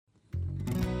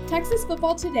Texas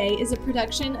Football Today is a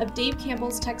production of Dave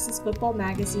Campbell's Texas Football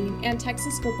Magazine and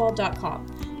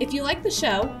TexasFootball.com. If you like the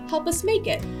show, help us make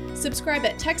it. Subscribe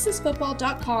at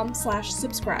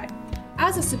TexasFootball.com/subscribe.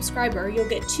 As a subscriber, you'll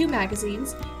get 2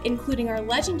 magazines, including our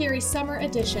legendary summer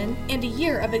edition and a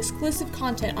year of exclusive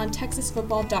content on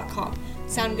TexasFootball.com.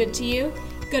 Sound good to you?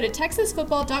 Go to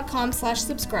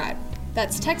TexasFootball.com/subscribe.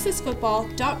 That's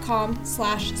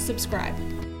TexasFootball.com/subscribe.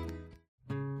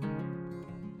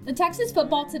 The Texas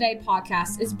Football Today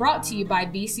podcast is brought to you by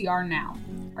VCR Now.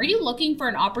 Are you looking for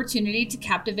an opportunity to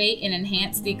captivate and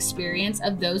enhance the experience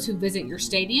of those who visit your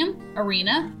stadium,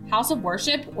 arena, house of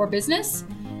worship, or business?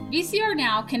 VCR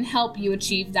Now can help you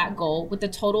achieve that goal with the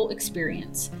total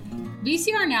experience.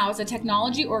 VCR Now is a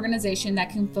technology organization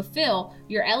that can fulfill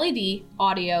your LED,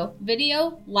 audio,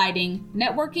 video, lighting,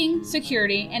 networking,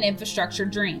 security, and infrastructure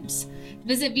dreams.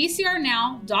 Visit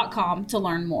VCRNow.com to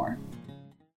learn more.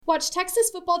 Watch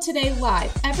Texas Football Today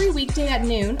live every weekday at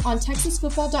noon on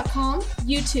TexasFootball.com,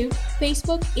 YouTube,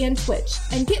 Facebook, and Twitch.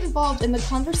 And get involved in the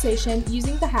conversation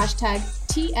using the hashtag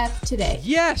TFToday.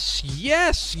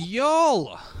 Yes,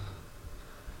 y'all!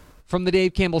 From the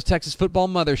Dave Campbell's Texas Football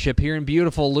Mothership here in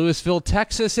beautiful Lewisville,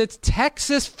 Texas, it's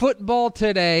Texas Football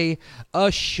Today, a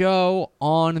show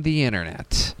on the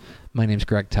internet. My name's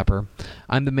Greg Tepper.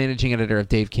 I'm the managing editor of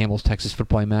Dave Campbell's Texas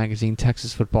Football Magazine,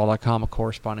 TexasFootball.com, a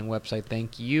corresponding website.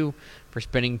 Thank you for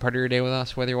spending part of your day with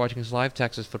us, whether you're watching us live,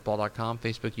 TexasFootball.com,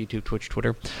 Facebook, YouTube, Twitch,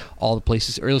 Twitter, all the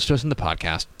places, or listen to us in the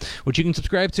podcast, which you can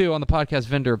subscribe to on the podcast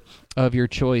vendor of your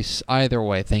choice. Either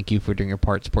way, thank you for doing your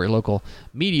part. Support your local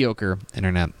mediocre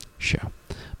internet show.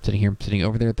 I'm sitting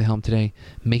over there at the helm today,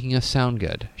 making us sound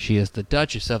good. She is the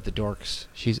Duchess of the Dorks.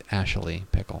 She's Ashley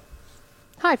Pickle.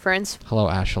 Hi, friends. Hello,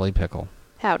 Ashley Pickle.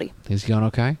 Howdy. Things going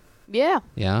okay? Yeah.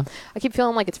 Yeah? I keep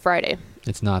feeling like it's Friday.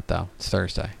 It's not, though. It's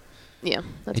Thursday. Yeah.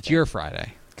 It's your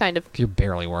Friday. Kind of. You're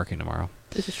barely working tomorrow.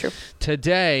 This is true.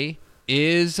 Today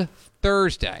is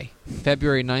Thursday,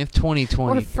 February 9th,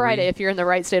 2020. Or Friday if you're in the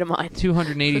right state of mind.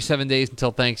 287 days until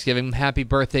Thanksgiving. Happy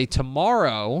birthday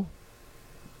tomorrow.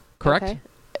 Correct? Okay.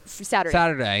 Saturday.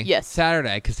 Saturday. Yes.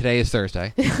 Saturday, because today is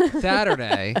Thursday.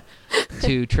 Saturday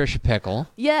to Trisha Pickle.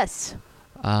 Yes.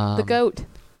 The GOAT.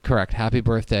 Correct. Happy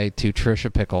birthday to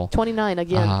Trisha Pickle. 29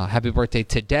 again. Happy birthday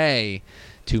today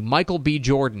to Michael B.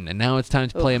 Jordan. And now it's time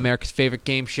to play America's favorite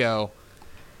game show.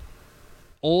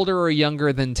 Older or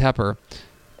younger than Tepper?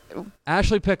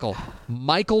 Ashley Pickle.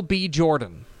 Michael B.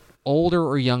 Jordan. Older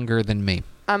or younger than me?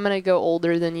 I'm going to go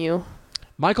older than you.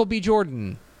 Michael B.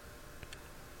 Jordan.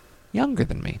 Younger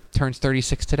than me. Turns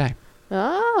 36 today.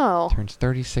 Oh. Turns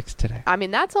 36 today. I mean,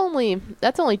 that's only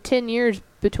 10 years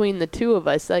between the two of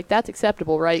us. Like, that's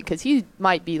acceptable, right? Because he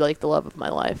might be, like, the love of my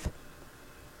life.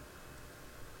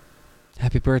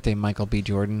 Happy birthday, Michael B.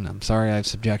 Jordan. I'm sorry I've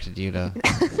subjected you to...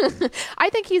 I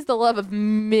think he's the love of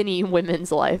many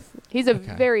women's life. He's a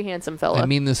very handsome fella. I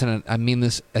mean this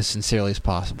as sincerely as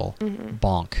possible. Mm-hmm.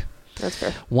 Bonk. That's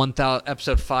fair.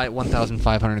 Episode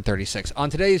 1536. On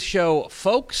today's show,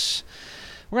 folks,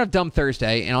 we're going to have Dumb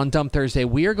Thursday, and on Dumb Thursday,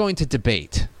 we are going to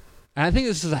debate. And I think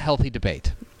this is a healthy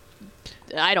debate.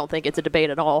 I don't think it's a debate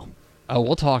at all. Oh,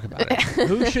 we'll talk about it.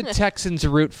 Who should Texans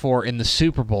root for in the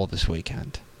Super Bowl this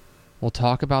weekend? We'll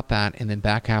talk about that, and then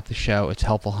back half the show, it's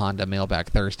Helpful Honda Mailbag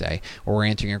Thursday, where we're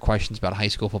answering your questions about high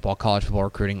school football, college football,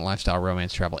 recruiting, lifestyle,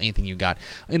 romance, travel, anything you got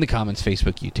in the comments,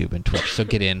 Facebook, YouTube, and Twitch. So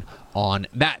get in on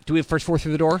that. Do we have first four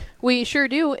through the door? We sure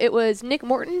do. It was Nick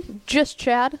Morton, Just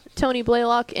Chad, Tony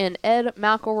Blaylock, and Ed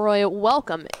McElroy.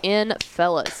 Welcome in,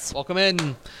 fellas. Welcome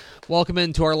in. Welcome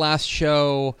into our last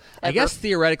show, Ever. I guess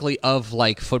theoretically, of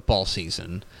like football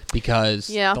season, because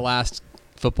the last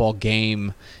football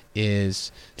game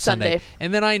is Sunday.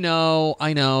 And then I know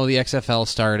the XFL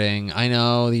starting. I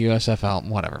know the USFL,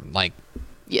 whatever. Like,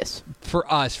 yes,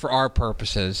 for us, for our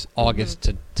purposes,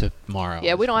 August to tomorrow.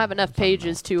 Yeah, we don't have enough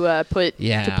pages to put in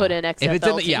XFL. If it's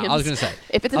in the, I was going to say.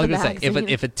 If it's in the magazine.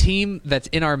 If a team that's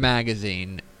in our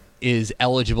magazine is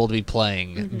eligible to be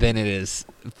playing, then it is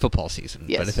football season.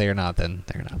 Yes. But if they are not, then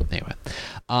they're not. Anyway,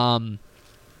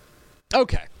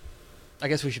 okay. I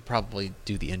guess we should probably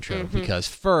do the intro because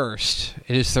first,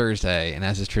 it is Thursday, and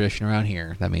as is tradition around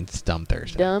here, that means it's Dumb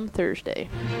Thursday. Dumb Thursday.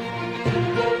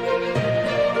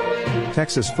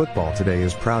 Texas Football Today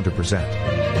is proud to present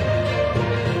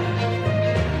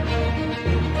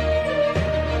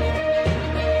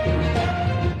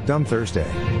Dumb Thursday.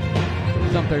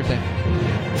 Dumb Thursday.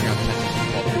 Here on Texas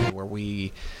Football Today, where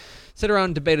we sit around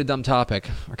and debate a dumb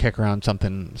topic or kick around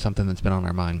something that's been on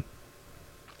our mind.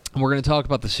 And we're going to talk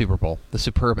about the Super Bowl, the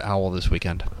Superb Owl this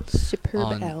weekend.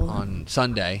 Superb Owl. On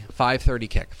Sunday, 5:30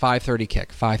 kick.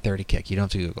 You don't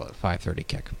have to Google it. 5:30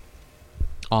 kick.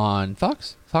 on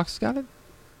Fox. Fox got it?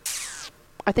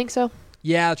 I think so.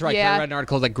 Yeah, that's right. Yeah. I read an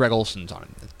article that Greg Olson's on it.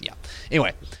 Yeah.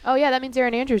 Anyway, Oh, yeah, that means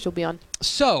Aaron Andrews will be on.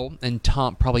 so, and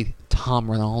Tom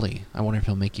Rinaldi. I wonder if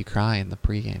he'll make you cry in the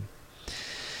pregame.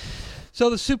 So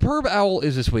the Superb Owl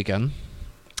is this weekend.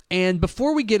 And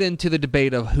before we get into the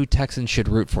debate of who Texans should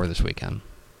root for this weekend,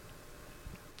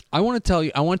 I want to tell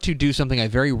you, I want to do something I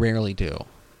very rarely do,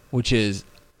 which is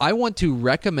I want to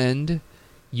recommend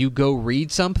you go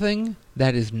read something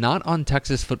that is not on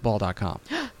TexasFootball.com.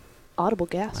 Audible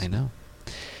gasp. I know.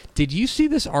 Did you see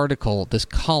this article, this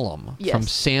column Yes. from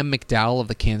Sam McDowell of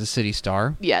the Kansas City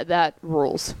Star? Yeah, that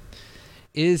rules.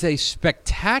 It is a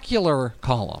spectacular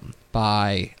column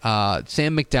by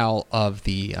Sam McDowell of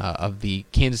the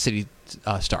Kansas City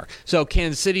Star. So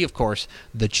Kansas City, of course,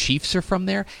 the Chiefs are from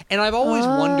there, and I've always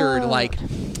wondered, like,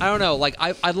 I don't know, like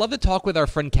I'd love to talk with our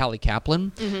friend Callie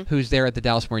Kaplan, who's there at the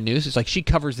Dallas Morning News. It's like she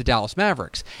covers the Dallas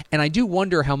Mavericks, and I do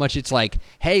wonder how much it's like,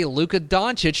 hey, Luka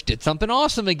Doncic did something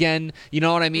awesome again, you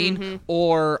know what I mean?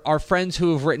 Or our friends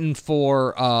who have written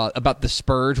for about the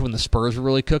Spurs when the Spurs were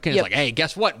really cooking. It's Yep. like, hey,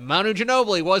 guess what? Manu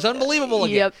Ginobili was unbelievable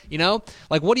again. Yep. You know,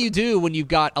 like what do you do when you've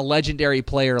got a legendary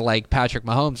player like Patrick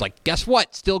Mahomes? Like, guess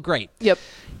what? Still great. Yep.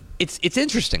 It's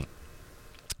interesting.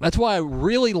 That's why I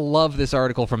really love this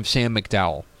article from Sam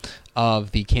McDowell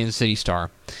of the Kansas City Star,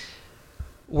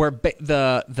 where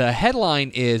the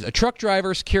headline is a truck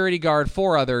driver, security guard,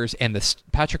 4 others, and the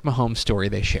Patrick Mahomes story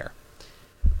they share.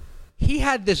 He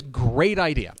had this great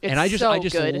idea, It's and I just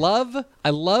good. love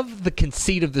the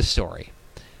conceit of the story.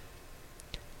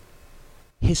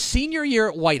 His senior year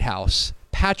at White House,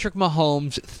 Patrick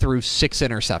Mahomes threw 6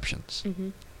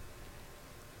 interceptions.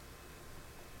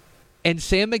 And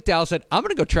Sam McDowell said, I'm going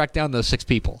to go track down those 6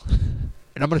 people.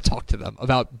 And I'm going to talk to them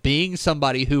about being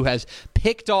somebody who has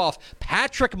picked off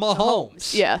Patrick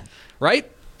Mahomes. Yeah.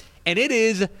 Right? And it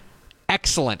is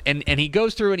excellent. And he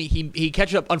goes through and he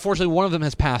catches up. Unfortunately, one of them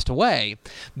has passed away.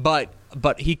 But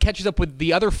he catches up with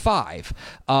the other 5,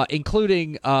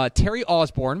 including Terry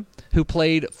Osborne, who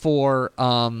played for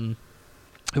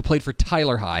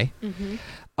Tyler High.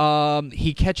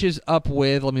 He catches up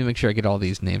with, let me make sure I get all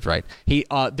these names right.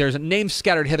 There's names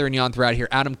scattered hither and yon throughout here.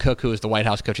 Adam Cook, who was the White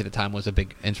House coach at the time, was a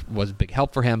big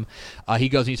help for him. He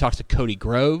goes and he talks to Cody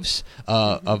Groves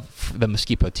of the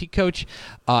Mesquite Poteet coach,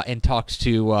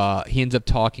 and he ends up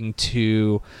talking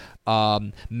to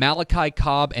Malachi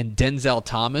Cobb and Denzel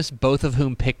Thomas, both of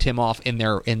whom picked him off in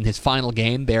his final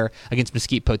game there against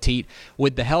Mesquite Poteet,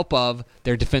 with the help of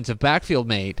their defensive backfield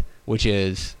mate, which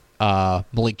is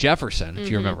Malik Jefferson, if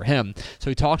you remember him. So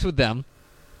he talks with them.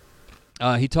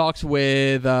 He talks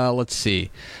with,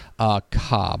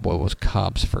 Cobb. What was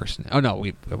Cobb's first name? Oh, no,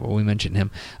 we mentioned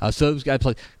him. So those guys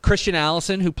played. Christian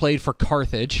Allison, who played for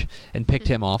Carthage and picked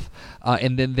him off.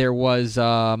 And then there was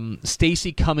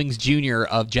Stacy Cummings Jr.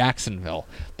 of Jacksonville.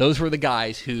 Those were the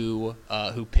guys who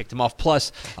picked him off.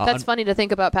 Plus, That's funny to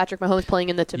think about Patrick Mahomes playing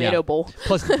in the Tomato Bowl.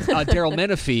 Plus, Daryl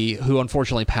Menifee, who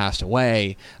unfortunately passed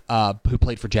away, who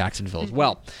played for Jacksonville as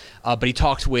well. But he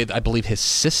talks with, I believe, his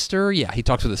sister. Yeah, he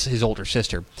talks with his older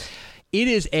sister. It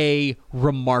is a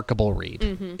remarkable read.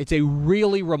 It's a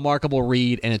really remarkable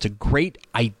read, and it's a great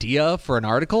idea for an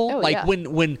article. Oh, like yeah.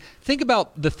 when think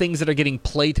about the things that are getting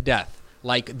played to death,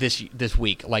 like this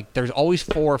week. Like there's always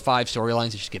 4 or 5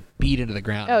 storylines that just get beat into the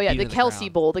ground. Oh, yeah, beat the into Kelsey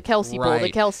ground. Bowl, the Kelsey Bowl, the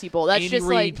Right. Kelsey Bowl. That's Andy just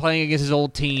Reid like playing against his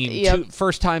old team. Yep.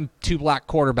 First time 2 black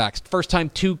quarterbacks. First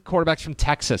time 2 quarterbacks from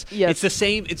Texas. Yep. It's the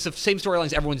same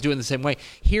storylines everyone's doing the same way.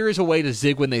 Here's a way to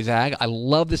zig when they zag. I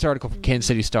love this article from Kansas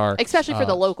City Star. especially for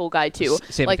the local guy too.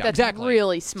 Sam Like McDowell. that's Exactly.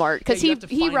 really smart because Yeah, you have to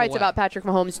he find a writes way. about Patrick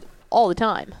Mahomes all the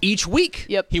time. Each week,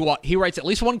 Yep. he writes at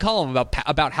least one column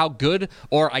about how good,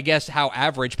 or I guess how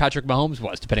average, Patrick Mahomes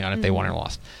was, depending on if they won or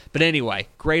lost. But anyway,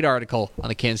 great article on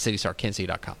the Kansas City Star,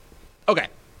 kansascity.com. Okay.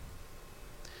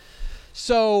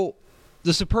 So,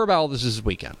 the Superb Owl this is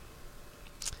weekend.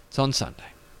 It's on Sunday.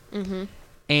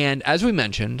 And as we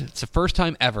mentioned, it's the first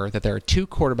time ever that there are 2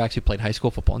 quarterbacks who played high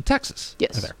school football in Texas.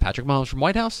 Yes. They're there. Patrick Mahomes from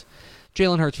White House,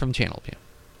 Jalen Hurts from Channelview.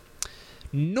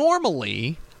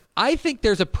 Normally, I think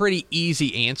there's a pretty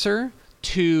easy answer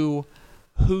to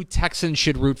who Texans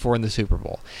should root for in the Super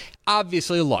Bowl.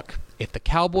 Obviously, look, if the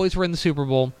Cowboys were in the Super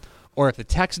Bowl or if the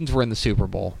Texans were in the Super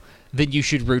Bowl, then you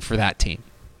should root for that team.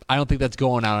 I don't think that's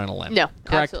going out on a limb. No,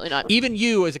 correct? absolutely not. Even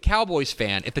you, as a Cowboys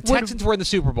fan, if the Texans were in the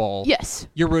Super Bowl, Yes.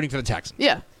 you're rooting for the Texans.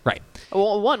 Yeah. Right.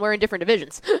 Well, one, we're in different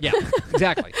divisions. Yeah,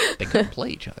 exactly. They couldn't play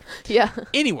each other. Yeah.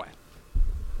 Anyway,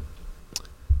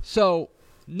 so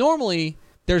normally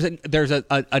there's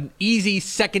an easy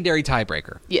secondary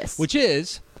tiebreaker. Yes. Which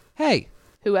is, hey,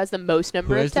 Who has the most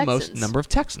number who of has the Texans? most number of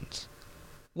Texans?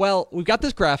 Well, we've got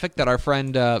this graphic that our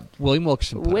friend William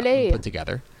Wilkerson put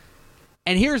together.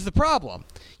 And here's the problem.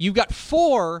 You've got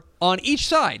 4 on each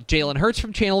side. Jalen Hurts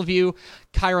from Channelview,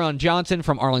 Kyron Johnson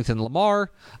from Arlington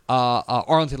Lamar,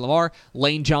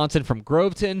 Lane Johnson from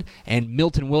Groveton, and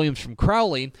Milton Williams from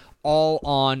Crowley, all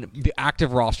on the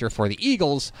active roster for the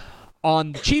Eagles.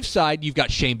 On the Chiefs side, you've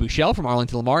got Shane Buechele from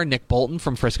Arlington Lamar, Nick Bolton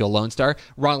from Frisco Lone Star,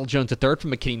 Ronald Jones III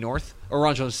from McKinney North, or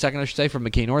Ronald Jones II, I should say, from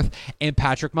McKinney North, and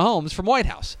Patrick Mahomes from White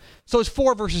House. So it's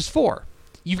 4 versus 4.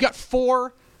 You've got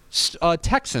 4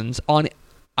 Texans on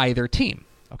either team,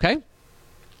 okay?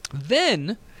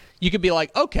 Then you could be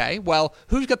like, okay, well,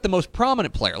 who's got the most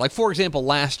prominent player? Like, for example,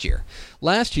 last year,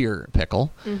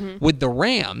 Pickle, with the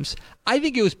Rams, I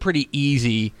think it was pretty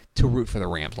easy to root for the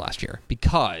Rams last year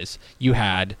because you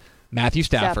had Matthew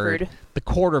Stafford, the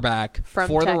quarterback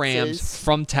for the Rams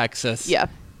from Texas. Yeah.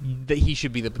 That he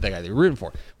should be the guy they're rooting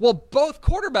for. Well, both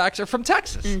quarterbacks are from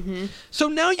Texas. So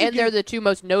now they're the two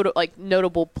most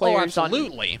notable players on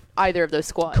either of those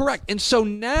squads. Correct. And so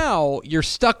now you're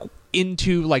stuck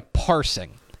into like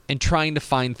parsing and trying to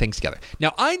find things together.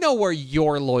 Now, I know where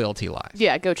your loyalty lies.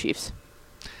 Yeah, go Chiefs.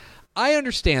 I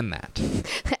understand that.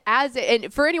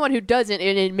 And for anyone who doesn't,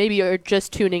 and maybe are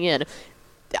just tuning in,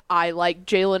 I like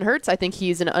Jalen Hurts. I think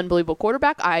he's an unbelievable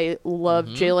quarterback. I love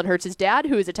Jalen Hurts' dad,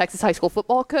 who is a Texas high school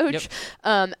football coach.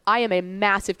 Yep. I am a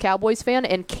massive Cowboys fan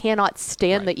and cannot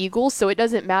stand the Eagles, so it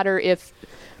doesn't matter if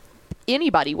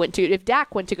anybody if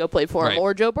Dak went to go play for him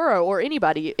or Joe Burrow or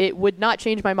anybody, it would not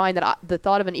change my mind that the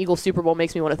thought of an Eagles Super Bowl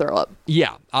makes me want to throw up.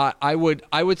 Yeah, I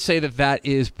would say that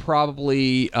is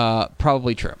probably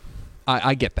true.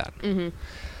 I get that. Mm-hmm.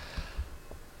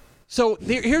 So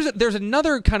there's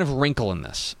another kind of wrinkle in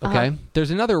this, okay? There's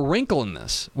another wrinkle in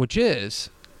this, which is,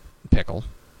 Pickle,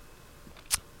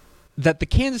 that the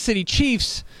Kansas City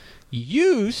Chiefs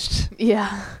used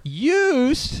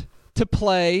to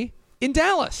play in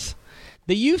Dallas.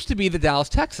 They used to be the Dallas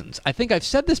Texans. I think I've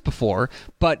said this before,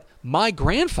 but my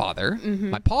grandfather,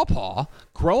 my pawpaw,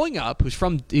 growing up,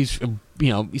 he's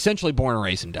essentially born and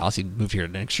raised in Dallas. He moved here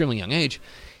at an extremely young age.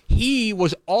 He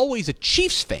was always a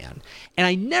Chiefs fan, and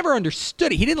I never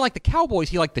understood it. He didn't like the Cowboys.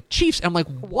 He liked the Chiefs. And I'm like,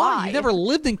 why? You never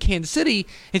lived in Kansas City.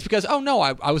 It's because, I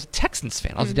was a Texans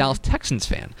fan. I was a Dallas Texans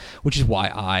fan, which is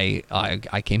why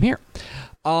I came here.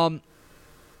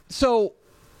 So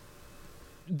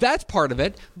that's part of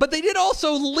it. But they did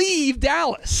also leave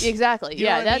Dallas. Exactly. You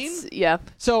know what I mean?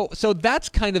 So that's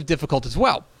kind of difficult as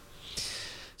well.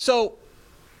 So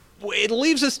it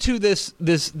leaves us to this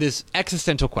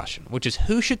existential question, which is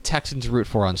who should Texans root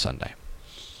for on Sunday?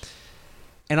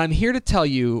 And I'm here to tell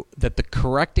you that the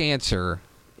correct answer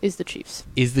is the Chiefs.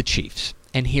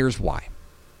 And here's why.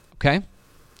 Okay?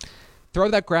 Throw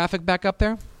that graphic back up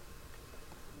there.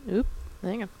 Oop.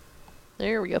 Hang on.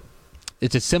 There we go.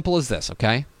 It's as simple as this,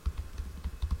 okay?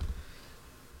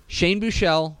 Shane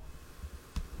Buechele,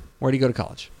 where did he go to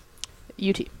college?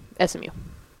 UT. SMU.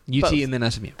 UT Both. And then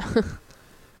SMU.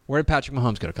 Where did Patrick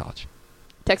Mahomes go to college?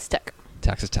 Texas Tech.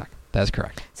 Texas Tech. That is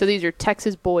correct. So these are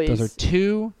Texas boys. Those are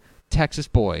 2 Texas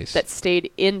boys. That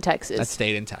stayed in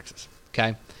Texas.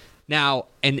 Okay? Now,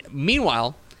 and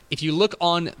meanwhile, if you look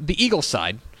on the Eagles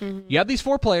side, you have these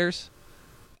 4 players,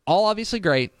 all obviously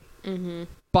great,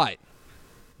 but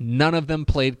none of them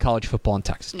played college football in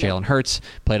Texas. No. Jalen Hurts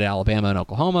played at Alabama and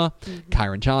Oklahoma.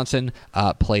 Kyron Johnson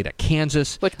played at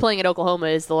Kansas. Which playing at Oklahoma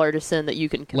is the largest sin that you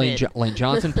can commit. Lane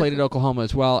Johnson played at Oklahoma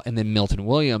as well, and then Milton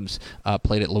Williams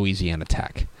played at Louisiana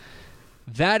Tech.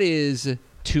 That is,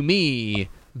 to me,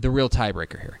 the real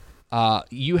tiebreaker here.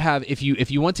 You have, if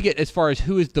you want to get as far as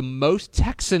who is the most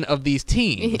Texan of these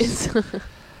teams,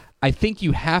 I think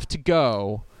you have to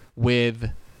go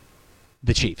with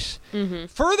the Chiefs.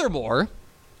 Furthermore,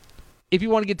 if you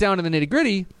want to get down to the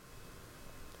nitty-gritty,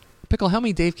 Pickle, how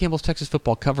many Dave Campbell's Texas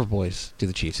Football cover boys do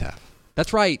the Chiefs have?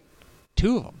 That's right,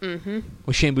 2 of them,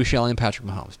 with Shane Buechele and Patrick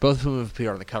Mahomes, both of whom have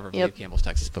appeared on the cover of Dave Campbell's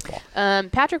Texas Football.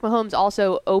 Patrick Mahomes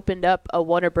also opened up a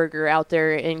Whataburger out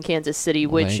there in Kansas City,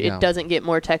 which it doesn't get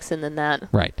more Texan than that.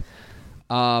 Right.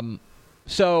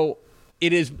 So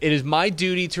it is my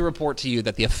duty to report to you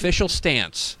that the official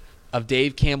stance of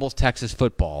Dave Campbell's Texas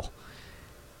Football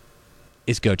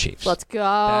is go Chiefs. Let's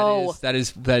go. That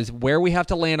is where we have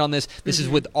to land on this. This is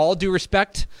with all due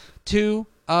respect to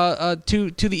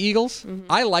the Eagles.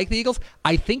 I like the Eagles.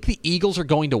 I think the Eagles are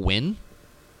going to win.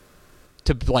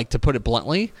 To put it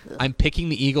bluntly, I'm picking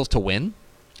the Eagles to win.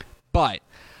 But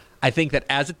I think that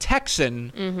as a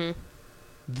Texan,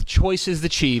 the choice is the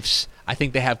Chiefs. I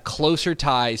think they have closer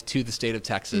ties to the state of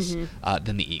Texas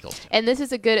than the Eagles do. And this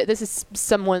is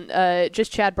someone,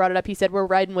 just Chad brought it up. He said we're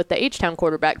riding with the H-Town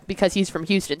quarterback because he's from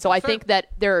Houston. So I think that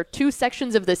there are two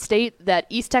sections of the state that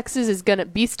Beast Texas is going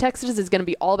to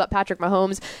be all about Patrick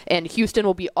Mahomes, and Houston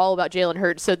will be all about Jalen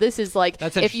Hurts. So this is like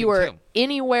if you were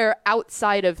anywhere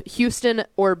outside of Houston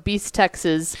or Beast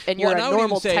Texas and you're a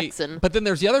normal Texan. But then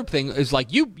there's the other thing is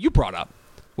like you brought up,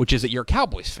 which is that you're a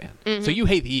Cowboys fan. So you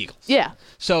hate the Eagles. Yeah.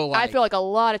 So like, I feel like a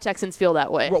lot of Texans feel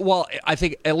that way. Well, I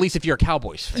think at least if you're a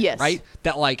Cowboys fan, yes. right?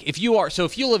 That like if you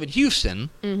live in Houston,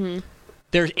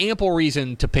 there's ample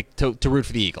reason to pick to root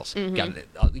for the Eagles.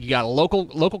 You got a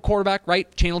local quarterback, right?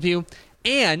 Channelview,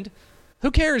 and who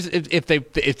cares if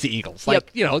it's the Eagles? Like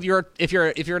if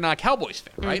you're not a Cowboys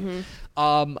fan,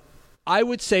 right? I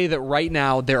would say that right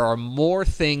now there are more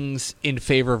things in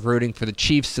favor of rooting for the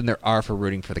Chiefs than there are for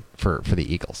rooting for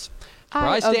the Eagles. Where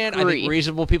I stand, I think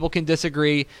reasonable people can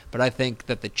disagree, but I think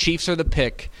that the Chiefs are the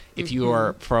pick. If you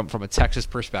are from a Texas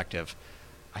perspective,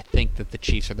 I think that the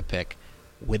Chiefs are the pick.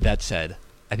 With that said,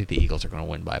 I think the Eagles are going to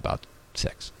win by about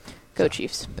 6. Go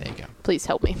Chiefs. There you go. Please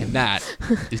help me. And that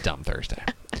is Dumb Thursday.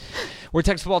 We're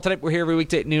Texas Football Today. We're here every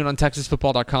weekday at noon on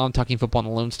TexasFootball.com, talking football in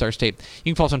the Lone Star State.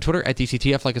 You can follow us on Twitter at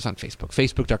DCTF, like us on Facebook,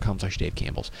 Facebook.com/Dave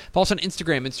Campbell's. Follow us on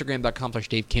Instagram,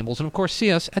 Instagram.com/Dave Campbell's, and of course, see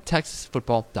us at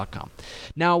TexasFootball.com.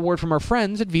 Now, a word from our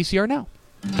friends at VCR Now.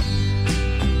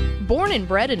 Born and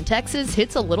bred in Texas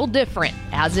hits a little different,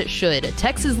 as it should.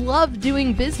 Texas loves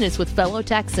doing business with fellow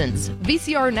Texans.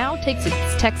 VCR Now takes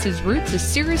its Texas roots as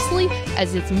seriously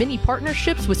as its many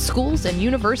partnerships with schools and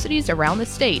universities around the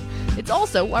state. It's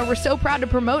also why we're so proud to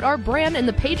promote our brand in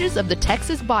the pages of the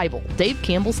Texas Bible, Dave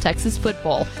Campbell's Texas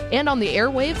Football, and on the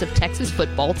airwaves of Texas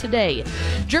Football Today.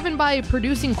 Driven by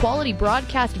producing quality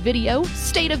broadcast video,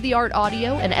 state-of-the-art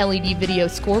audio, and LED video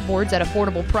scoreboards at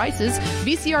affordable prices,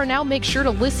 VCR Now makes sure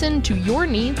to listen to your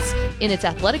needs in its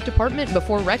athletic department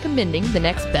before recommending the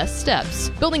next best steps.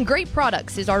 Building great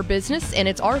products is our business, and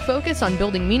it's our focus on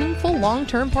building meaningful,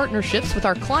 long-term partnerships with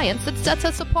our clients that sets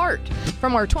us apart.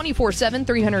 From our 24/7,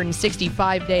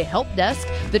 365-day help desk,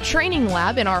 the training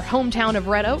lab in our hometown of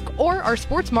Red Oak, or our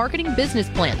sports marketing business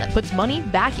plan that puts money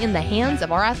back in the hands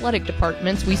of our athletic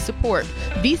departments we support,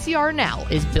 VCR Now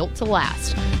is built to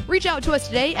last. Reach out to us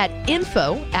today at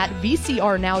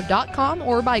info@vcrnow.com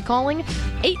or by calling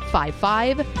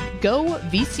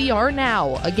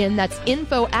 855-GO-VCR-NOW. Again, that's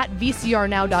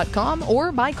info@vcrnow.com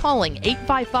or by calling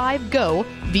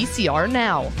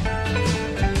 855-GO-VCR-NOW.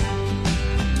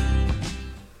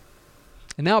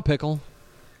 And now, Pickle,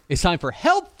 it's time for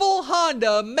Helpful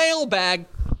Honda Mailbag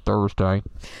Thursday.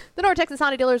 The North Texas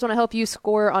Honda dealers want to help you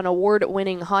score on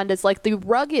award-winning Hondas like the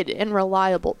rugged and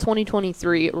reliable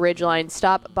 2023 Ridgeline.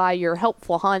 Stop by your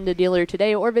Helpful Honda dealer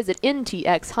today or visit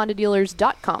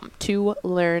ntxhondadealers.com to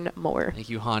learn more. Thank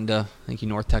you, Honda. Thank you,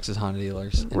 North Texas Honda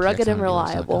dealers. Rugged and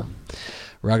reliable.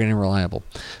 Rugged and reliable.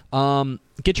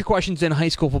 Get your questions in: high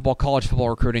school football, college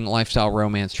football, recruiting, lifestyle,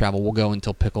 romance, travel. We'll go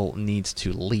until Pickle needs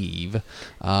to leave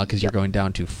because you're going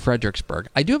down to Fredericksburg.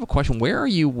 I do have a question. Where are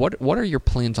you? What are your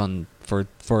plans on for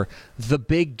the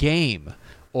big game,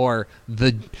 or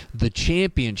the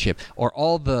championship, or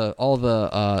all the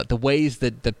ways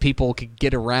that people could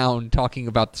get around talking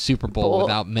about the Super Bowl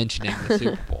without mentioning the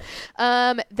Super Bowl?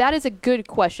 That is a good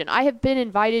question. I have been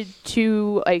invited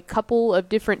to a couple of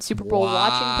different Super Bowl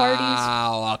watching parties.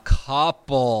 Wow, a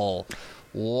couple.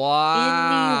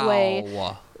 Wow.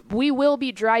 Anyway, we will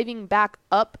be driving back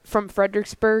up from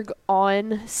Fredericksburg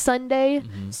on Sunday,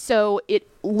 so it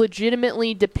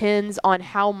legitimately depends on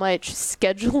how much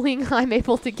scheduling I'm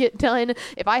able to get done.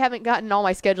 If I haven't gotten all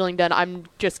my scheduling done, I'm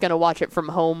just going to watch it from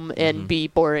home and be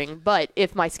boring. But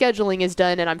if my scheduling is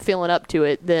done and I'm feeling up to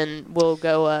it, then we'll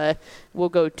go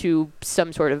to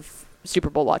some sort of Super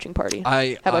Bowl watching party.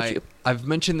 How about you? I've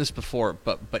mentioned this before,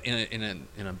 but in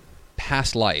a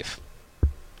past life,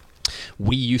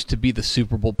 we used to be the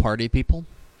Super Bowl party people.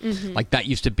 Like that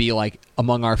used to be like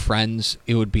among our friends.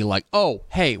 It would be like, oh,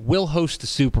 hey, we'll host the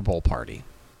Super Bowl party.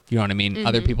 You know what I mean?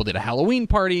 Other people did a Halloween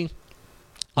party.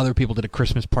 Other people did a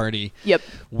Christmas party. Yep.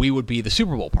 We would be the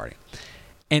Super Bowl party.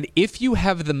 And if you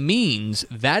have the means,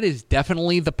 that is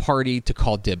definitely the party to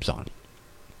call dibs on.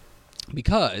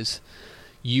 Because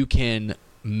you can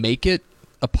make it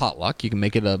a potluck. You can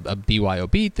make it a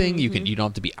BYOB thing. You don't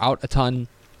have to be out a ton.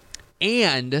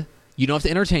 And you don't have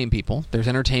to entertain people. There's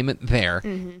entertainment there.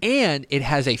 And it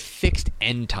has a fixed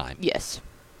end time. Yes.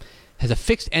 Has a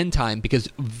fixed end time because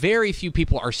very few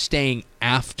people are staying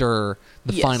after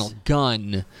the final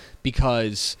gun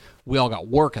because we all got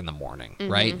work in the morning,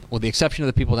 right? With the exception of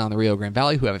the people down the Rio Grande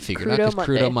Valley who haven't figured out because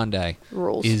Crudo Monday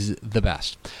rules. is the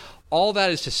best. All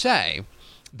that is to say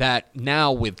that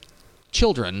now with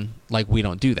children, like, we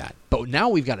don't do that. But now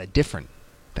we've got a different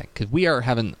thing because we are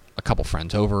having a couple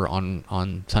friends over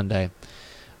on Sunday.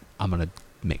 I'm going to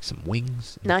make some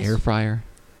wings in the air fryer.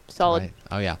 Solid. Right?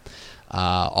 Oh, yeah.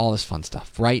 All this fun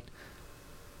stuff, right?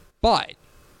 But,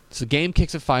 so the game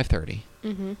kicks at 5:30.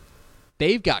 Mm-hmm.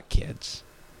 They've got kids.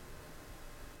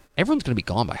 Everyone's going to be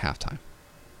gone by halftime.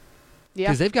 Yeah.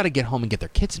 Because they've got to get home and get their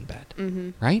kids in bed,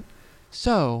 Mm-hmm. right?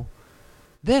 So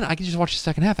then I can just watch the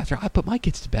second half after I put my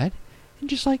kids to bed and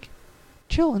just like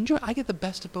chill, enjoy. I get the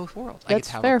best of both worlds. I get That's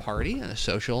to have fair. a party and a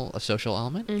social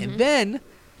element, Mhm. and then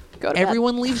Go to bed.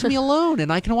 everyone leaves me alone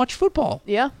and I can watch football.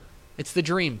 Yeah. It's the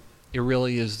dream. It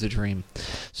really is the dream.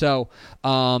 So,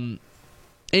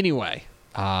 anyway,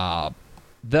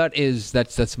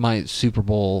 that's my Super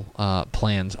Bowl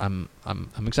plans. I'm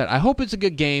excited. I hope it's a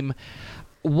good game.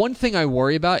 One thing I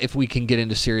worry about, if we can get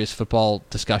into serious football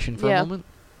discussion for a moment,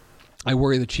 I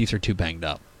worry the Chiefs are too banged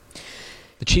up.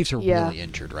 The Chiefs are really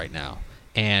injured right now.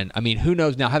 And, I mean, who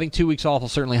knows? Now, having 2 weeks off will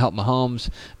certainly help Mahomes.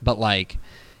 But, like,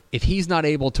 if he's not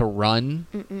able to run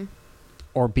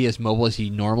or be as mobile as he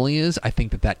normally is, I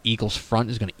think that Eagles front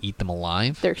is going to eat them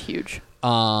alive. They're huge.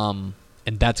 And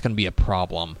that's going to be a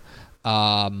problem.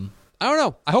 I don't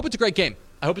know. I hope it's a great game.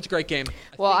 I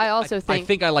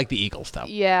think I like the Eagles, though.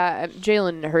 Yeah,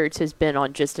 Jalen Hurts has been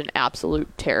on just an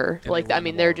absolute tear. Yeah, Like, I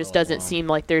mean, there just doesn't seem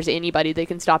like there's anybody that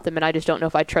can stop them, and I just don't know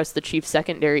if I trust the Chiefs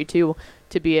secondary to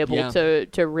be able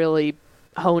to really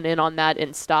hone in on that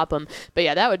and stop them. But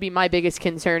yeah, that would be my biggest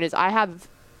concern. Is I'm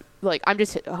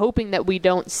just hoping that we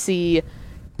don't see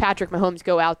Patrick Mahomes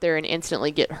go out there and instantly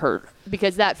get hurt,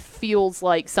 because that feels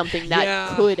like something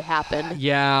that could happen.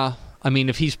 Yeah. I mean,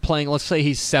 if he's playing, let's say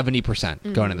he's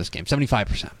 70% going into this game,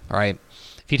 75%, all right?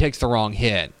 If he takes the wrong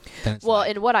hit, then it's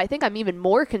and what I think I'm even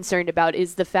more concerned about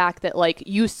is the fact that, like,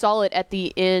 you saw it at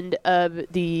the end of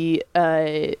the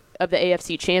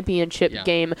AFC Championship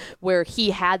game where he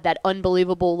had that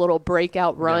unbelievable little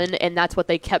breakout run, and that's what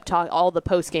they kept talking. All the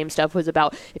post-game stuff was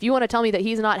about. If you want to tell me that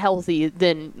he's not healthy,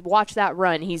 then watch that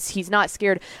run. He's not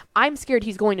scared. I'm scared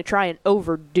he's going to try and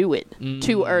overdo it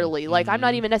too early. Like, I'm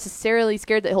not even necessarily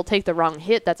scared that he'll take the wrong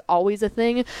hit. That's always a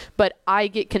thing. But I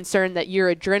get concerned that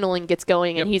your adrenaline gets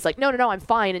going, and he's like, no, I'm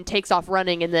fine, and takes off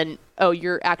running, and then, oh,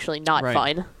 you're actually not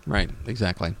fine. Right,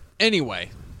 exactly.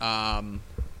 Anyway, I'm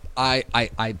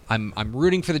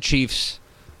rooting for the Chiefs,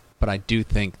 but I do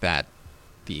think that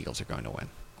the Eagles are going to win.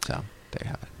 So there you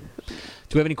have it.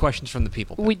 Do we have any questions from the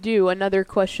people? We do. Another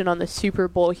question on the Super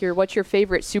Bowl here. What's your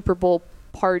favorite Super Bowl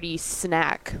party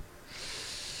snack?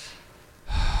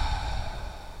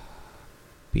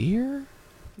 Beer?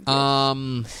 Did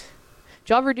y'all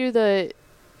ever do the...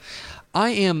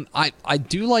 I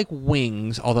do like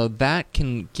wings, although that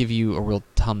can give you a real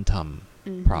tum-tum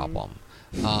problem.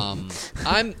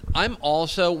 I'm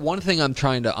also, one thing I'm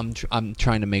trying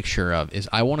to make sure of is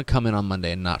I want to come in on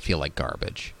Monday and not feel like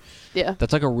garbage. Yeah.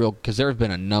 That's like a real, because there have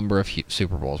been a number of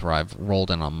Super Bowls where I've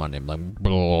rolled in on Monday and I'm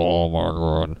like, oh my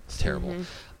God, it's terrible.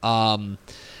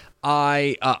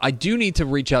 I do need to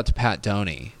reach out to Pat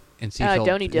Doney and see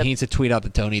if he needs to tweet out the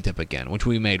Doney dip again, which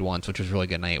we made once, which was really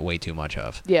good and I ate way too much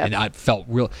of. Yeah. And I felt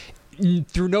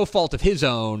through no fault of his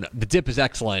own, the dip is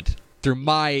excellent. Through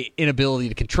my inability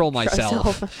to control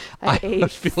myself, I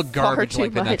would feel garbage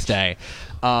like the next day.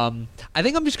 I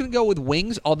think I'm just going to go with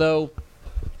wings, although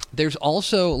there's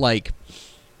also, like,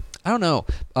 I don't know,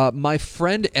 my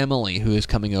friend Emily, who is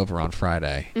coming over on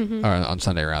Friday, or on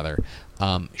Sunday rather,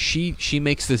 she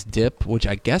makes this dip, which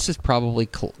I guess is probably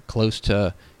close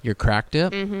to your crack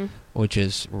dip, which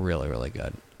is really, really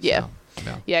good. Yeah.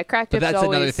 So, yeah, crack dip's But that's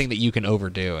always... another thing that you can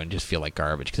overdo and just feel like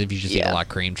garbage, because if you just eat a lot of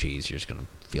cream cheese, you're just going to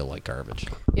feel like garbage.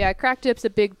 Yeah, crack dip's a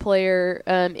big player.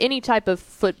 Any type of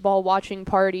football watching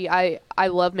party, I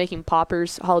love making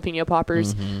poppers, jalapeno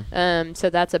poppers. So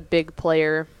that's a big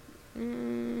player.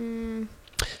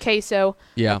 Queso.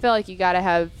 Yeah. I feel like you gotta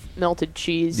have melted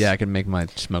cheese. Yeah, I can make my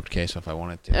smoked queso if I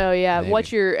wanted to. Oh yeah.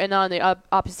 Maybe. And on the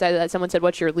opposite side of that, someone said,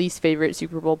 "What's your least favorite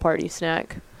Super Bowl party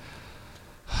snack?"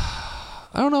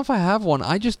 I don't know if I have one.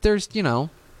 I don't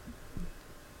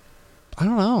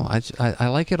know. I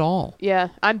like it all. Yeah,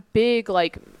 I'm big,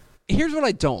 like... Here's what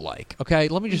I don't like, okay?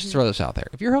 Let me just throw this out there.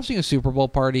 If you're hosting a Super Bowl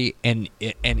party and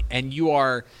you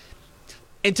are...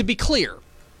 And to be clear,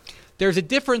 there's a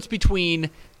difference between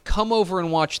come over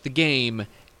and watch the game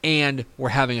and we're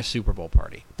having a Super Bowl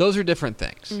party. Those are different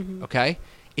things, okay?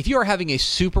 If you are having a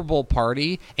Super Bowl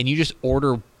party and you just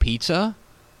order pizza,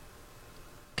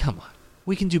 come on.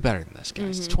 We can do better than this,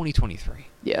 guys. It's 2023.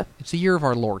 Yeah. It's the year of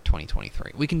our Lord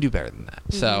 2023. We can do better than that.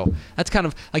 So that's kind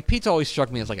of like Pete's always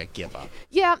struck me as like a give up.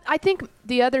 Yeah, I think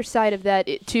the other side of that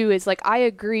too is like I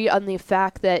agree on the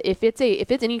fact that if it's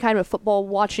any kind of football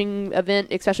watching event,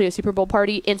 especially a Super Bowl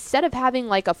party, instead of having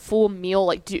like a full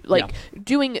meal,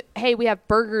 doing, hey, we have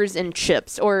burgers and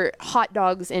chips or hot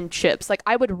dogs and chips. Like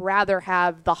I would rather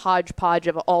have the hodgepodge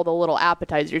of all the little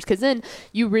appetizers, because then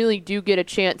you really do get a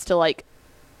chance to like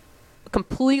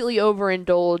completely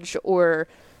overindulge or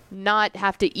not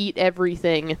have to eat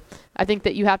everything. I think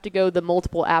that you have to go the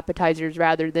multiple appetizers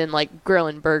rather than like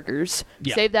grilling burgers.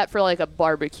 Yeah. Save that for like a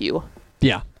barbecue.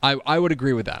 Yeah, I would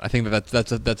agree with that. I think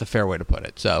that's a fair way to put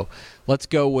it. So let's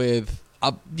go with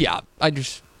I don't know.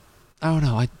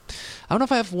 I don't know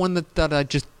if I have one that I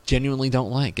just genuinely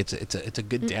don't like. It's a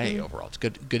good day overall. It's a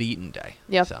good eating day.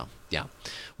 Yeah. So yeah.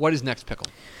 What is next, Pickle?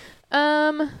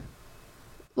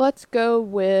 Let's go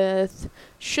with,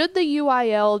 should the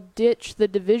UIL ditch the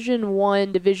Division I,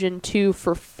 Division II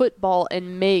for football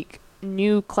and make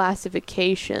new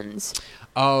classifications?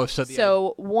 Oh,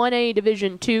 so 1A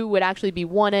Division II would actually be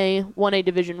 1A. 1A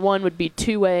Division I would be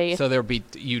 2A. So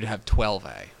you'd have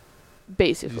 12A.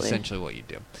 Basically. Is essentially what you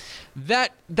do.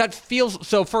 That feels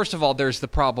so. First of all, there's the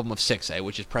problem of 6A,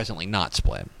 which is presently not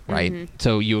split, right?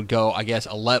 So you would go, I guess,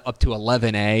 up to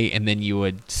 11A, and then you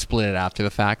would split it after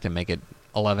the fact and make it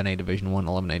 11A Division 1,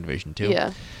 11A Division 2.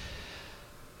 Yeah.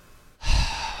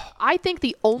 I think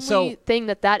the only thing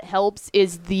that helps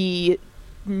is a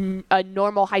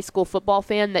normal high school football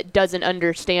fan that doesn't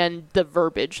understand the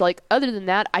verbiage. Like, other than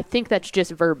that, I think that's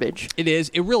just verbiage. It is.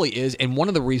 It really is. And one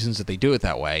of the reasons that they do it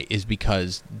that way is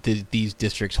because these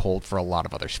districts hold for a lot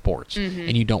of other sports.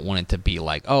 And you don't want it to be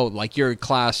like, oh, like you're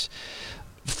class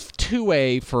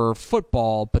 2A for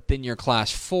football, but then your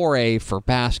class 4A for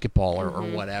basketball or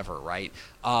whatever, right?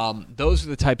 Those are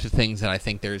the types of things that I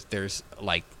think there's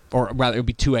like, or rather it would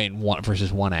be 2A and 1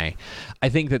 versus 1A. I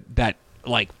think that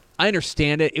like, I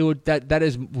understand it. It would that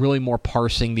is really more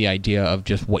parsing the idea of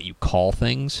just what you call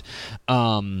things.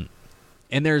 And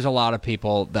there's a lot of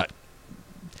people that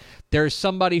there's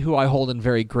somebody who I hold in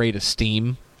very great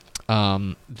esteem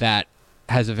that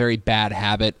has a very bad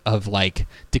habit of like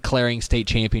declaring state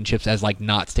championships as like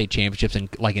not state championships and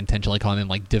like intentionally calling them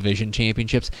like division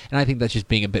championships. And I think that's just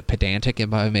being a bit pedantic,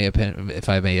 if I may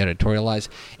editorialize.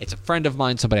 It's a friend of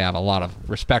mine, somebody I have a lot of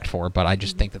respect for, but I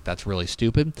just think that that's really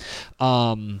stupid.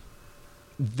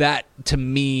 That to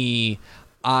me,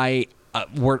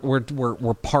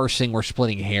 we're parsing, we're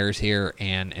splitting hairs here,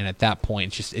 and at that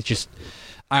point, it's just.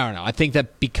 I don't know. I think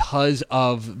that because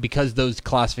those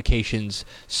classifications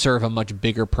serve a much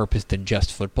bigger purpose than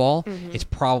just football, it's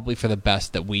probably for the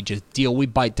best that we just we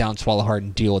bite down, swallow hard,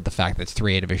 and deal with the fact that it's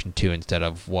 3A Division 2 instead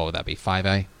of, what would that be,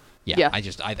 5A? Yeah. I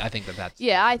think that's...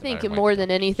 Yeah, I think more than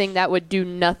anything that would do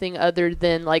nothing other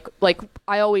than, like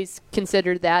I always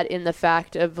consider that in the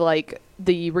fact of, like,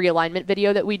 the realignment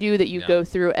video that we do, that you go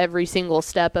through every single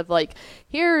step of like,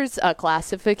 here's a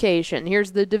classification,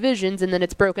 here's the divisions, and then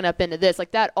it's broken up into this. Like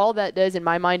that, all that does in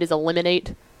my mind is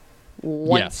eliminate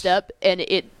one step, and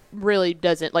it really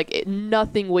doesn't, like,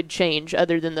 nothing would change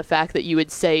other than the fact that you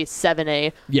would say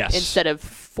 7A instead of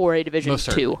 4A Division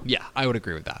 2. Yeah, I would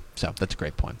agree with that. So that's a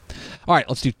great point. All right,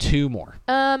 let's do two more.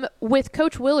 With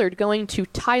Coach Willard going to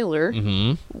Tyler,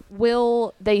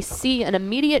 will they see an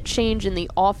immediate change in the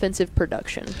offensive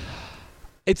production?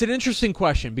 It's an interesting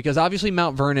question because obviously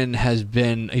Mount Vernon has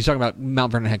been. He's talking about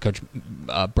Mount Vernon head coach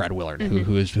Brad Willard,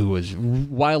 who was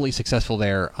wildly successful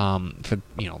there for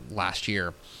last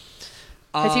year.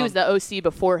 Because he was the OC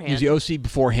beforehand. He was the OC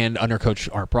beforehand under Coach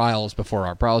Art Briles before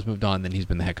Art Briles moved on. Then he's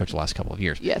been the head coach the last couple of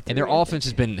years. Yeah, and their offense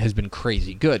has been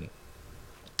crazy good.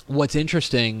 What's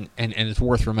interesting and it's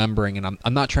worth remembering, and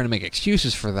I'm not trying to make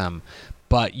excuses for them,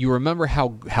 but you remember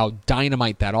how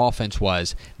dynamite that offense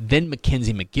was. Then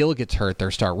Mackenzie McGill gets hurt,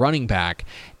 their star running back,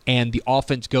 and the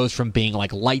offense goes from being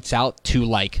like lights out to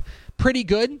like pretty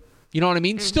good. You know what I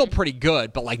mean? Still pretty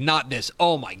good, but like not this,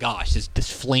 oh my gosh, this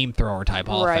flamethrower type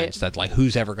offense that's like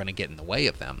who's ever going to get in the way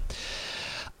of them.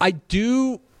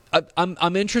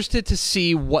 I'm interested to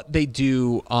see what they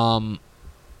do,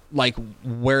 like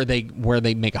where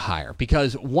they make a hire,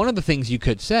 because one of the things you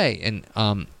could say, and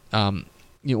one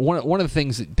of the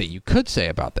things that you could say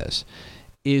about this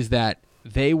is that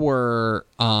they were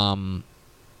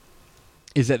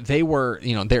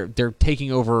they're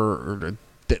taking over.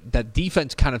 That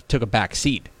defense kind of took a back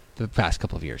seat the past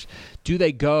couple of years. Do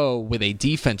they go with a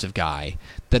defensive guy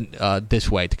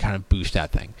this way to kind of boost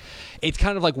that thing? It's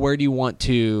kind of like, where do you want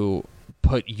to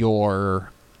put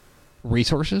your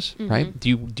resources, right? Do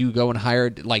you go and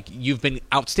hire, like, you've been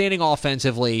outstanding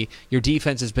offensively, your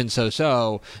defense has been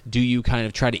so, do you kind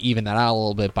of try to even that out a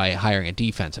little bit by hiring a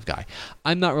defensive guy?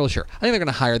 I'm not really sure. I think they're going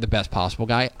to hire the best possible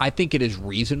guy. I think it is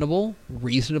reasonable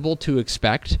to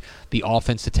expect the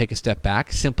offense to take a step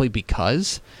back simply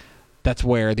because that's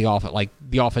where the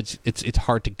offense, it's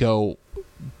hard to go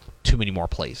too many more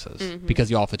places because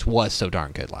the offense was so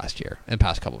darn good last year and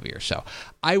past couple of years. So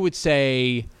I would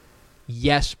say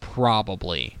yes,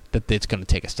 probably that it's going to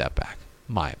take a step back.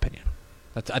 My opinion.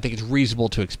 I think it's reasonable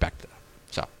to expect that.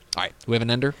 So, all right, do we have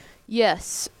an ender?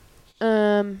 Yes.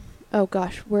 Oh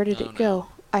gosh, where did it go?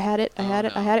 I had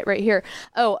it right here.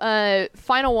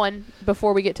 Final one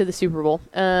before we get to the Super Bowl.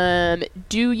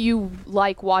 Do you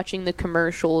like watching the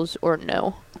commercials or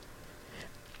no?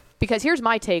 Because here's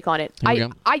my take on it.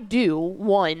 I do,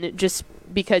 one, just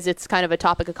because it's kind of a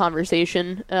topic of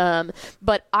conversation.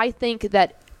 But I think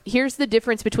that here's the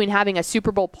difference between having a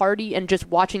Super Bowl party and just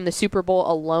watching the Super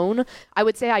Bowl alone. I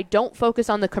would say I don't focus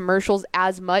on the commercials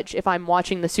as much if I'm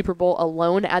watching the Super Bowl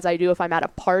alone as I do if I'm at a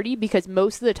party, because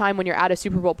most of the time when you're at a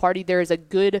Super Bowl party, there is a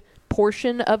good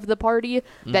portion of the party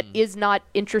that is not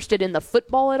interested in the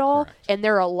football at all. Correct. And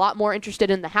they're a lot more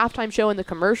interested in the halftime show and the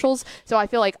commercials. So I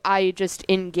feel like I just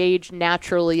engage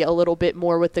naturally a little bit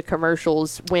more with the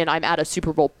commercials when I'm at a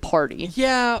Super Bowl party.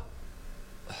 Yeah.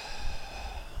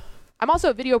 I'm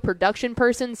also a video production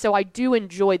person, so I do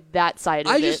enjoy that side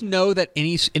of it. I just know that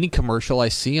any commercial I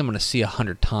see, I'm going to see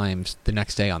 100 times the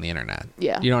next day on the internet.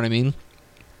 Yeah. You know what I mean?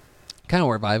 Kind of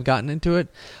where I've gotten into it,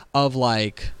 of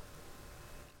like,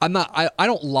 I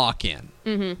don't lock in.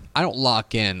 Mm-hmm. I don't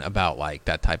lock in about like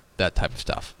that type of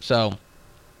stuff. So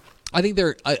I think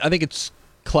I think it's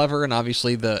clever, and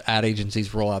obviously the ad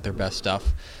agencies roll out their best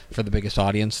stuff for the biggest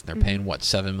audience. They're paying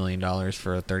 $7 million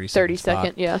for a 30-second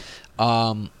spot. Yeah.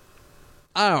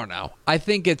 I don't know. I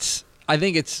think it's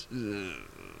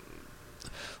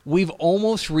we've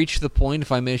almost reached the point,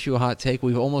 if I may issue a hot take,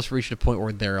 we've almost reached a point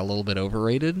where they're a little bit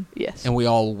overrated. Yes. And we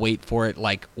all wait for it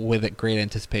like with great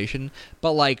anticipation.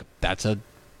 But like that's a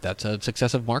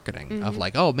success of marketing of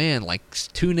like, oh man, like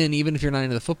tune in even if you're not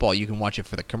into the football, you can watch it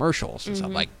for the commercials and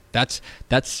stuff. Like that's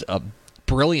a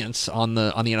brilliance on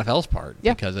the NFL's part,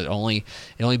 because it only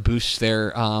boosts their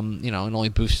it only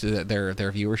boosts their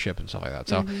viewership and stuff like that.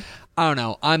 So I don't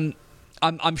know.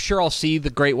 I'm sure I'll see the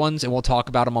great ones and we'll talk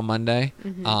about them on Monday.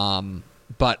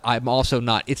 But I'm also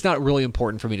not. It's not really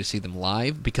important for me to see them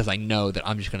live because I know that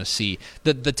I'm just going to see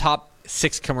the top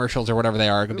 6 commercials or whatever they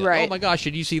are. Gonna be like, oh my gosh,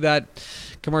 did you see that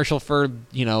commercial for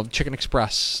Chicken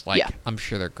Express? Like, I'm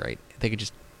sure they're great. They could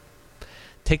just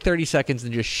take 30 seconds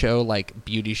and just show like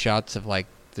beauty shots of like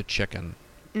the chicken,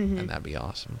 and that'd be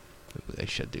awesome. They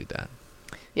should do that.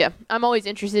 Yeah, I'm always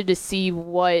interested to see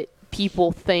what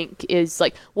people think is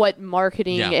like, what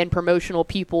marketing and promotional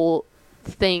people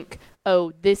think,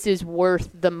 oh, this is worth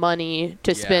the money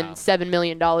to spend $7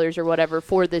 million or whatever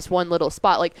for this one little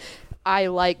spot. Like, I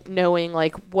like knowing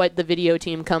like what the video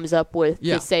team comes up with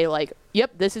to say like,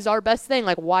 yep, this is our best thing.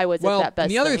 Like, why was it that best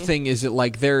thing? Well, the other thing is that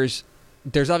like there's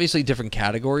obviously different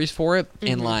categories for it,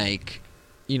 and like,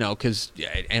 because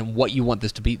and what you want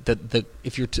this to be. The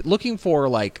if you're looking for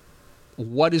like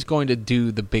what is going to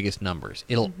do the biggest numbers,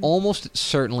 it'll almost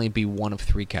certainly be one of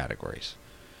 3 categories.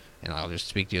 And I'll just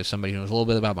speak to you as somebody who knows a little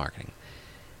bit about marketing.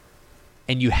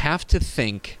 And you have to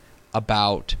think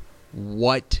about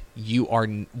what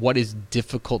is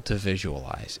difficult to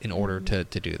visualize in order to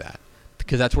do that,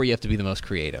 because that's where you have to be the most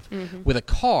creative. With a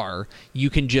car, you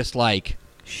can just like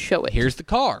show it. Here's the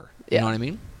car. You know what I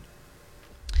mean?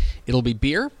 It'll be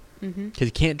beer, because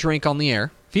you can't drink on the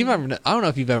air. If I don't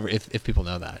know if people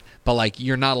know that, but like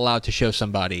you're not allowed to show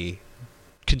somebody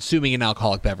consuming an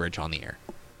alcoholic beverage on the air.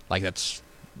 Like it's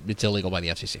illegal by the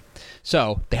FCC.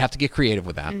 So they have to get creative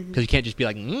with that, because you can't just be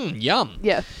like, yum.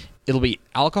 Yeah. It'll be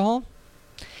alcohol.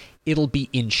 It'll be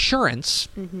insurance.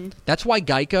 That's why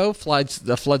Geico floods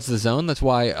the zone. That's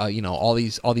why all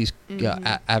these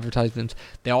advertisements,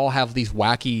 they all have these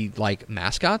wacky like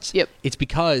mascots. Yep. It's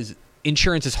because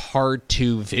insurance is hard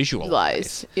to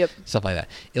visualize. Yep. Stuff like that.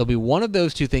 It'll be one of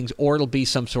those 2 things, or it'll be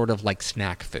some sort of like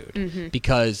snack food,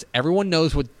 because everyone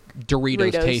knows what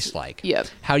Doritos taste like. Yep.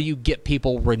 How do you get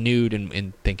people renewed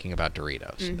in thinking about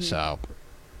Doritos? So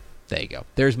there you go.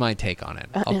 There's my take on it.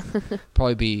 I'll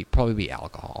probably be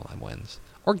alcohol that wins.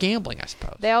 Or gambling, I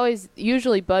suppose.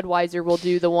 Usually Budweiser will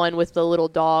do the one with the little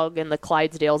dog and the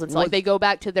Clydesdales, and so like they go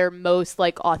back to their most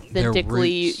like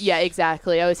authentically. Yeah,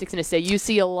 exactly. I was just gonna say you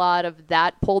see a lot of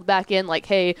that pulled back in. Like,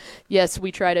 hey, yes,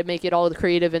 we try to make it all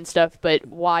creative and stuff, but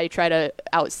why try to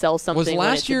outsell something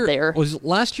when it's there? Was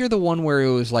last year the one where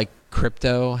it was like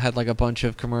crypto had like a bunch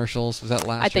of commercials. Was that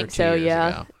last year? I think or 2 so. years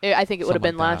Yeah, ago? I think it would have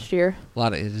been last year. A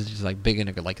lot of it is just like big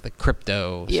into like the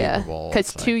crypto Super Bowl.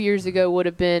 Because 2 years ago would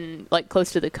have been like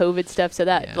close to the COVID stuff, so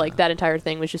that like that entire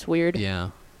thing was just weird. Yeah.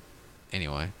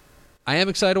 Anyway, I am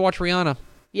excited to watch Rihanna.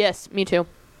 Yes, me too.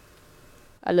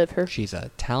 I love her. She's a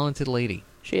talented lady.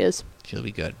 She is. She'll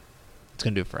be good. It's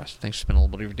going to do it for us. Thanks for spending a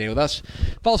little bit of your day with us.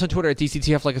 Follow us on Twitter at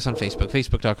DCTF. Like us on Facebook,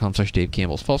 facebook.com/Dave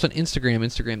Campbell's. Follow us on Instagram,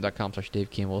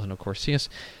 instagram.com/Dave Campbell's. And, of course, see us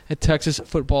at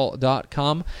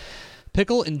texasfootball.com.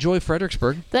 Pickle, enjoy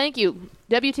Fredericksburg. Thank you.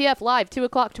 WTF Live, 2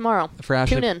 o'clock tomorrow.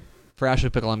 Tune in. For Ashley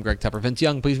Pickle, I'm Greg Tepper. Vince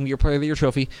Young, please give me your Player of the Year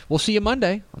trophy. We'll see you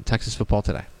Monday on Texas Football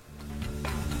Today.